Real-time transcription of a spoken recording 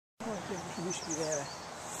Must be there.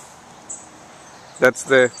 That's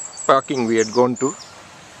the parking we had gone to.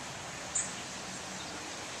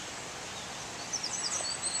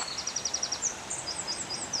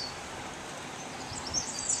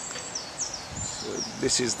 So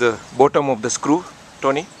this is the bottom of the screw,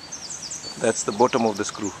 Tony. That's the bottom of the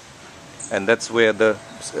screw, and that's where the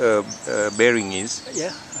bearing is.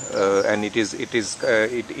 Yeah. And it is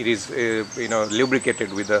you know,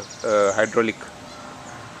 lubricated with a hydraulic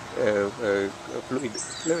fluid.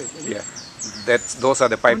 Yeah, those are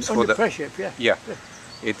the pipes for the pressure. Yeah. Yeah,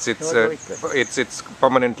 it's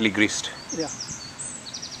permanently greased. Yeah.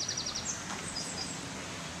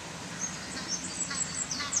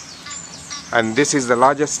 And this is the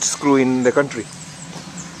largest screw in the country.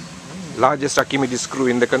 Largest Archimedes screw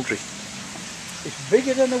in the country. It's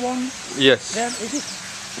bigger than the one. Yes. There, is it?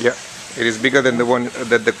 Yeah, it is bigger than the one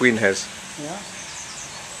that the Queen has. Yeah.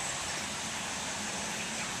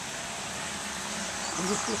 I'm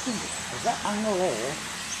just thinking, is that angle there?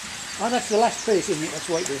 Oh, that's the last piece, isn't it? That's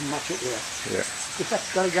why it doesn't match up there. Yeah. Because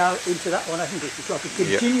that's got to go into that one, hasn't it? It's like a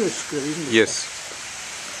continuous screw, isn't it? Yes.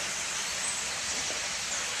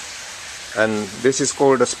 And this is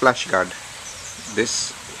called a splash guard.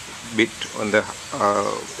 This bit on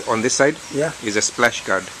this side is a splash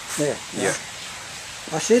guard. There. Yeah.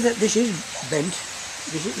 I see that this is bent.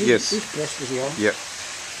 Yes. This pressed as well. Yeah.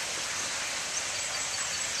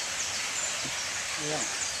 Yeah.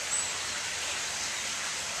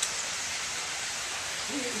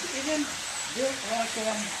 It isn't built like a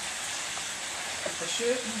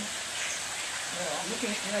certain. I'm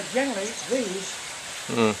looking at, generally these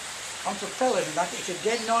on propellers and that, it's a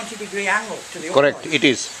dead 90-degree angle to the Correct, outside. it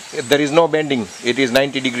is. There is no bending. It is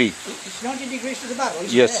 90 degree. It's 90 degrees to the barrel,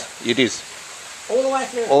 isn't Yes, it? it is. All the way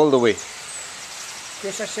through? All the way.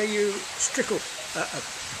 Yes, I say you strickle a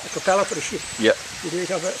propeller for the ship. Yeah. You do it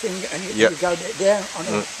over a thing and you go down on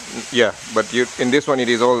it. Yeah, but in this one it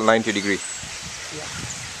is all 90 degree. Yeah.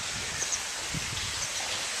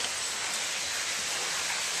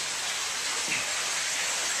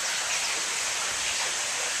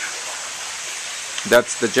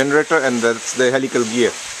 That's the generator and that's the helical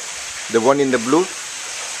gear. The one in the blue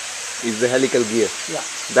is the helical gear. Yeah.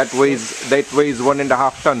 That weighs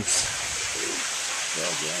 1.5 tons.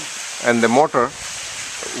 And the motor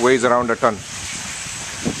weighs around a ton.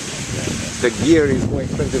 The gear is more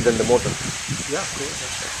expensive than the motor. Yeah, of course.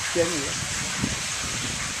 Generally.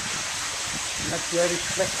 That's very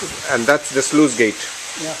flexible. And that's the sluice gate.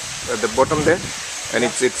 Yeah. At the bottom there, and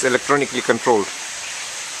it's electronically controlled.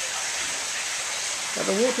 But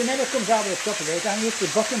the water never comes out of the top of it, and it's the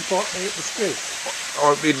bottom part, the screw.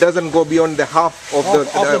 Or it doesn't go beyond the half of the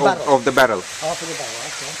barrel. Half of the barrel,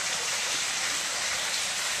 okay.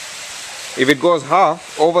 If it goes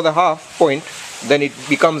half, over the half point, then it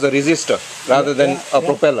becomes a resistor rather than a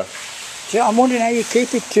propeller. So I'm wondering how you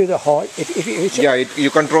keep it to the height. If it's you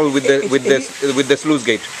control with the sluice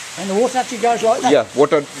gate. And the water actually goes like that? Yeah,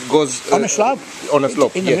 water goes on a slope? On a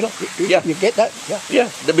slope, in the middle? You get that? Yeah,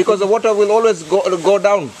 because the water will always go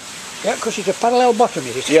down. Yeah, because it's a parallel bottom,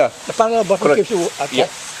 is it? Yeah. The parallel bottom Correct. gives the water. Okay. Yeah.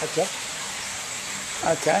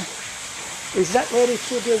 Okay. Is that where it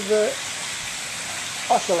sort of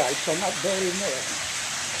oscillates on that bearing there?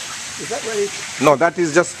 Is that where it... No, that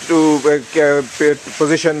is just to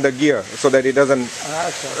position the gear so that it doesn't...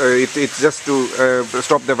 okay. It's just to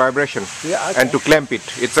stop the vibration and to clamp it.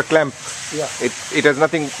 It's a clamp. Yeah. It has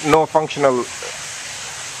nothing, no functional,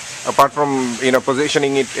 apart from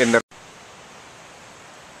positioning it in the...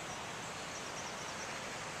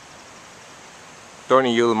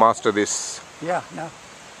 Tony, you'll master this. Yeah, no.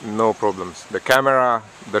 No problems. The camera,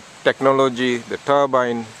 the technology, the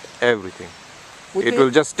turbine, everything. It will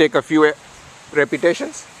just take a few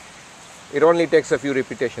repetitions. It only takes a few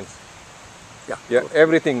repetitions. Yeah.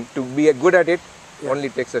 Everything to be good at it only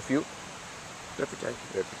takes a few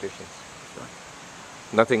repetitions. Right.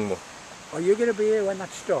 Nothing more. Are you going to be here when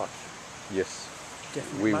that starts? Yes.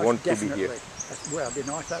 Definitely. We want to be here. Well, it'd be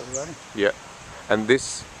nice that would run. Yeah. And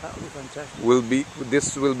this that would be fantastic. will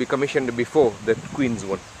be commissioned before the Queen's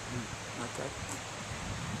one. Okay.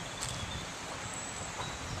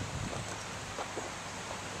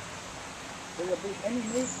 Will there be any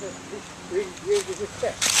need for this used as a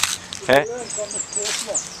test? Learn from the first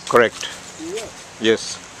one? Correct. Yeah.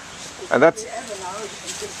 Yes. And that's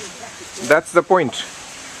the point.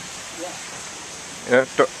 Yeah.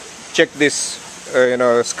 To check this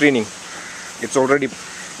screening. It's already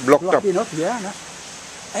blocked up. Enough, yeah, no.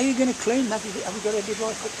 How are you going to clean that? Have you got a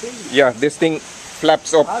device for cleaning? Yeah, this thing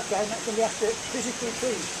flaps up. Okay, that's going to have to physically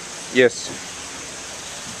clean. Yes.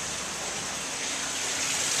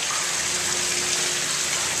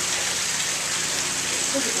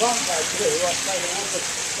 Put it wrong side through, I say it would,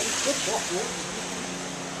 but it could block you.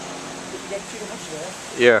 If you get too much there.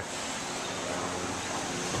 Yeah.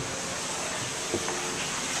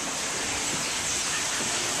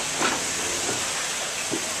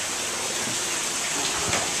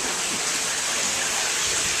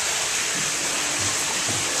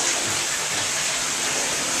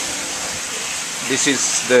 This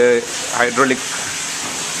is the hydraulic.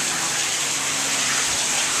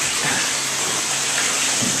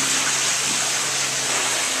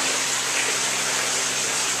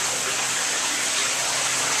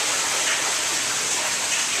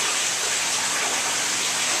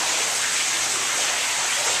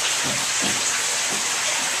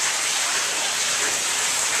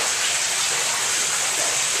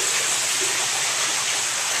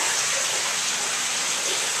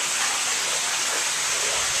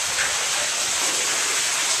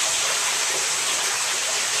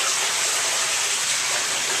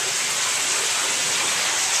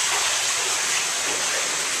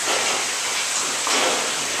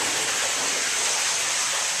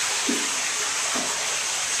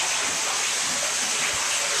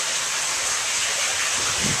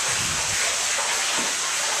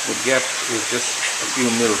 The gap is just a few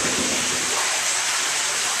mil.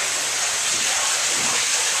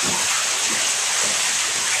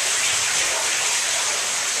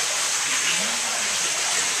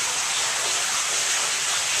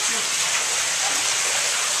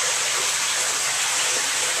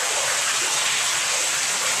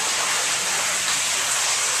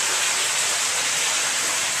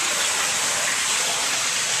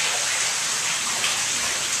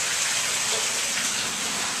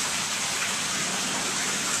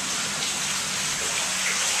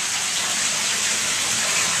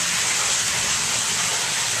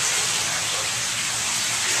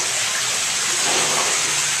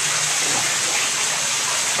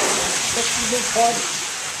 Big pod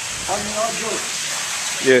on the odd joint.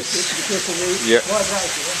 Yes. Because of the Yeah. wide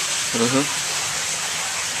variety, yeah?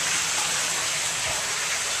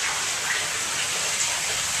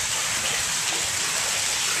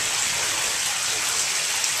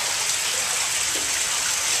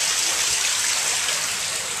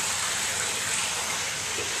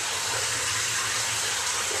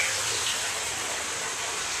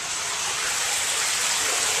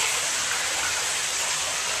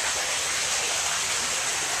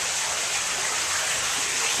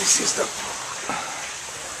 This is the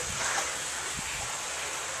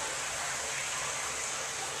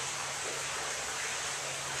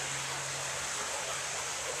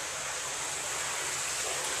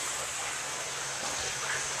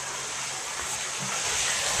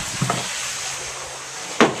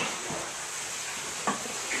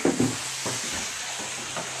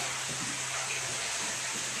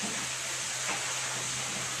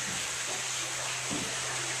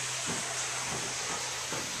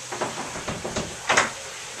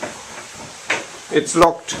it's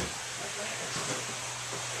locked.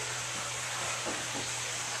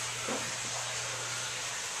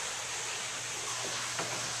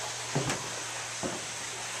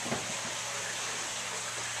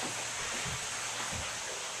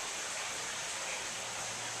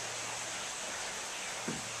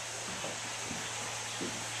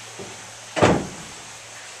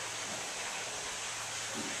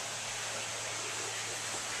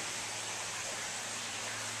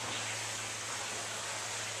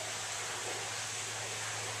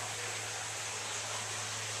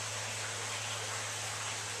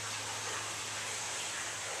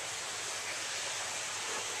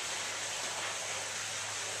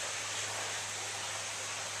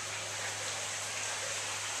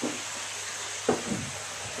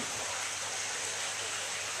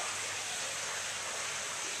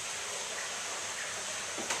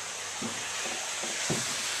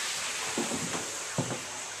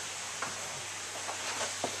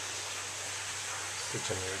 The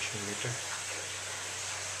generation meter.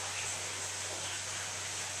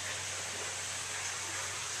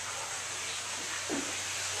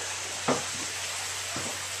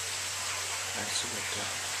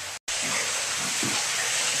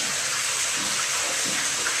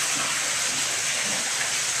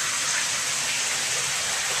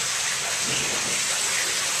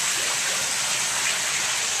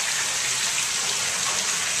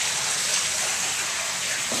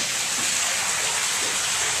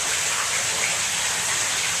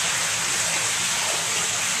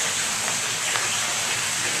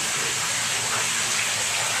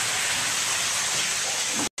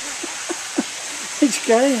 It's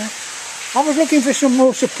scary, yeah? I was looking for some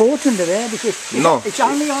more support under there because No. it's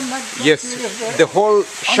only on that. Yes, the whole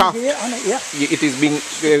shaft, on it, yeah. it is being,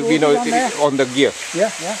 on the gear. Yeah.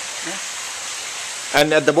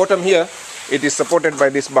 And at the bottom here, it is supported by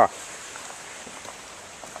this bar.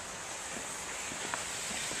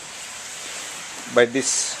 By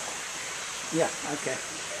this Yeah, okay.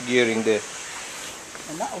 gearing there.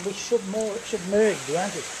 And that will be submerged,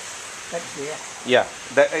 won't it? That's there. Yeah,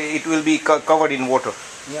 it will be covered in water.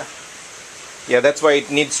 Yeah. Yeah, that's why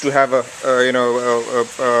it needs to have an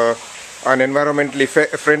environmentally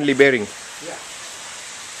friendly bearing. Yeah.